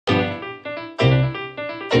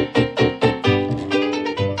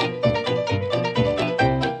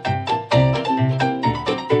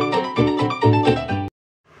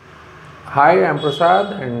Hi, I'm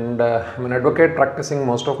Prasad and I'm an advocate practicing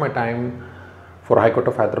most of my time for High Court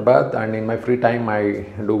of Hyderabad, and in my free time I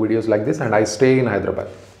do videos like this and I stay in Hyderabad.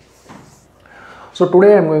 So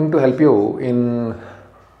today I'm going to help you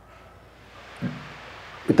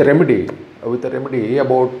with a remedy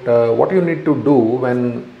about what you need to do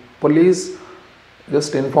when police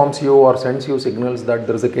just informs you or sends you signals that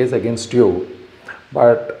there is a case against you,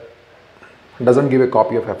 but doesn't give a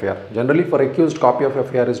copy of FIR. Generally for accused, copy of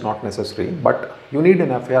FIR is not necessary, but you need an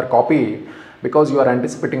FIR copy because you are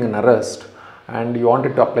anticipating an arrest and you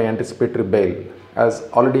wanted to apply anticipatory bail. As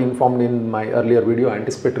already informed in my earlier video,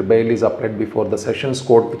 anticipatory bail is applied before the sessions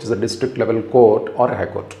court, which is a district level court or a high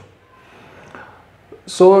court.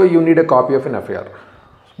 So you need a copy of an FIR,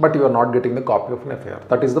 but you are not getting the copy of an FIR.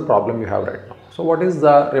 That is the problem you have right now. So what is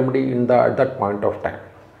the remedy at that point of time?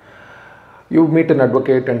 You meet an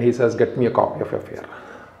advocate and he says, get me a copy of FIR.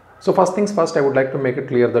 So first things first, I would like to make it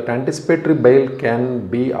clear that anticipatory bail can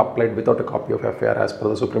be applied without a copy of FIR as per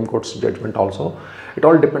the Supreme Court's judgment also. It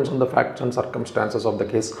all depends on the facts and circumstances of the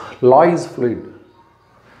case. Law is fluid.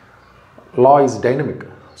 Law is dynamic.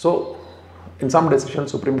 So in some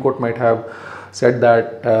decisions, Supreme Court might have said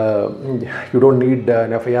that you don't need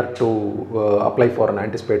an FIR to apply for an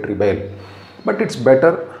anticipatory bail. But it's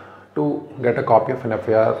better to get a copy of an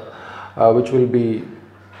FIR which will be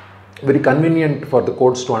very convenient for the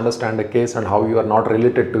courts to understand a case and how you are not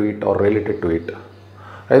related to it or related to it.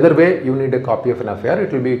 Either way, you need a copy of an FIR.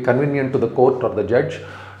 It will be convenient to the court or the judge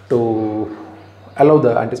to allow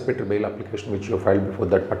the anticipatory bail application which you filed before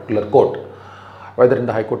that particular court, whether in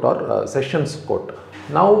the High Court or Sessions Court.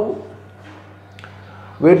 Now,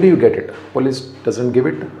 where do you get it? Police doesn't give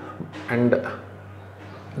it, and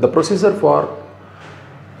the procedure for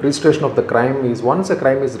registration of the crime is, once a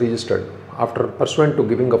crime is registered, after pursuant to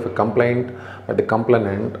giving of a complaint by the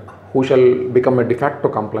complainant, who shall become a de facto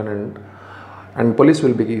complainant, and police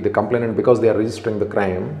will be the complainant because they are registering the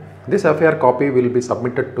crime, this FIR copy will be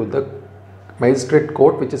submitted to the magistrate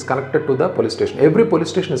court which is connected to the police station. Every police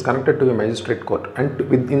station is connected to a magistrate court, and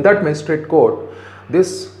in that magistrate court,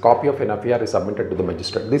 this copy of an FIR is submitted to the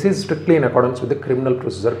magistrate. This is strictly in accordance with the Criminal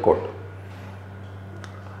Procedure Code.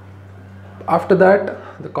 After that,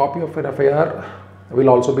 the copy of an FIR will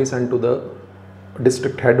also be sent to the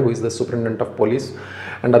district head, who is the superintendent of police,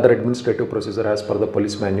 and other administrative procedure as per the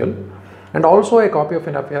police manual. And also a copy of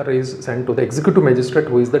an FIR is sent to the executive magistrate,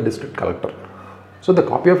 who is the district collector. So the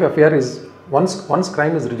copy of FIR is, once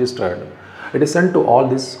crime is registered, it is sent to all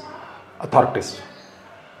these authorities,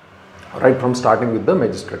 right from starting with the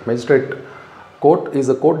magistrate. Magistrate court is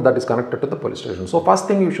a court that is connected to the police station. So first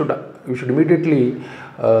thing, you should immediately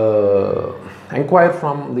inquire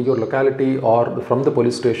from your locality or from the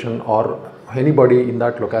police station or anybody in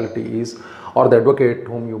that locality or the advocate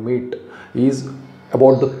whom you meet is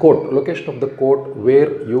about the court, location of the court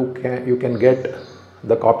where you can get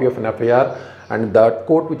the copy of an FIR, and that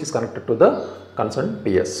court which is connected to the concerned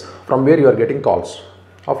PS, from where you are getting calls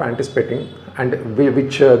of anticipating, and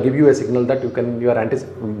which give you a signal that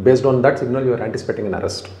based on that signal you are anticipating an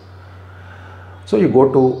arrest. So you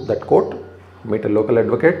go to that court, meet a local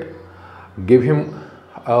advocate, give him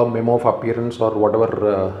a memo of appearance or whatever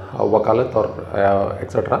wakalat or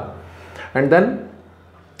etc., and then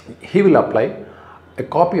he will apply a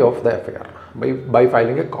copy of the FIR by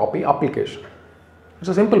filing a copy application. It's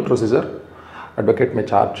a simple procedure. Advocate may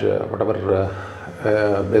charge whatever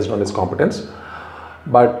based on his competence,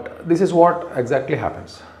 but this is what exactly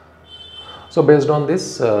happens. So based on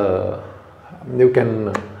this, you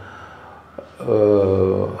can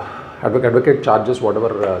advocate charges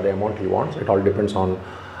whatever the amount he wants. It all depends on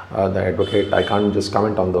the advocate. I can't just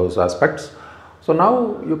comment on those aspects. So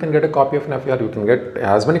now you can get a copy of an FIR. You can get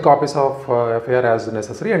as many copies of FIR as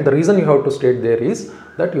necessary, and the reason you have to state there is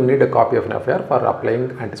that you need a copy of an FIR for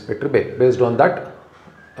applying anticipatory bail. Based on that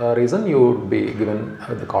reason, you would be given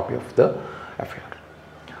the copy of the FIR.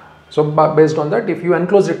 So based on that, if you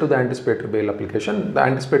enclose it to the anticipatory bail application, the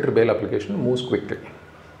anticipatory bail application moves quickly,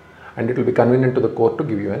 and it will be convenient to the court to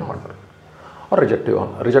give you an order or reject the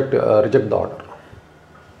order.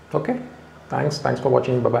 Okay, thanks for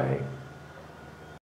watching. Bye bye.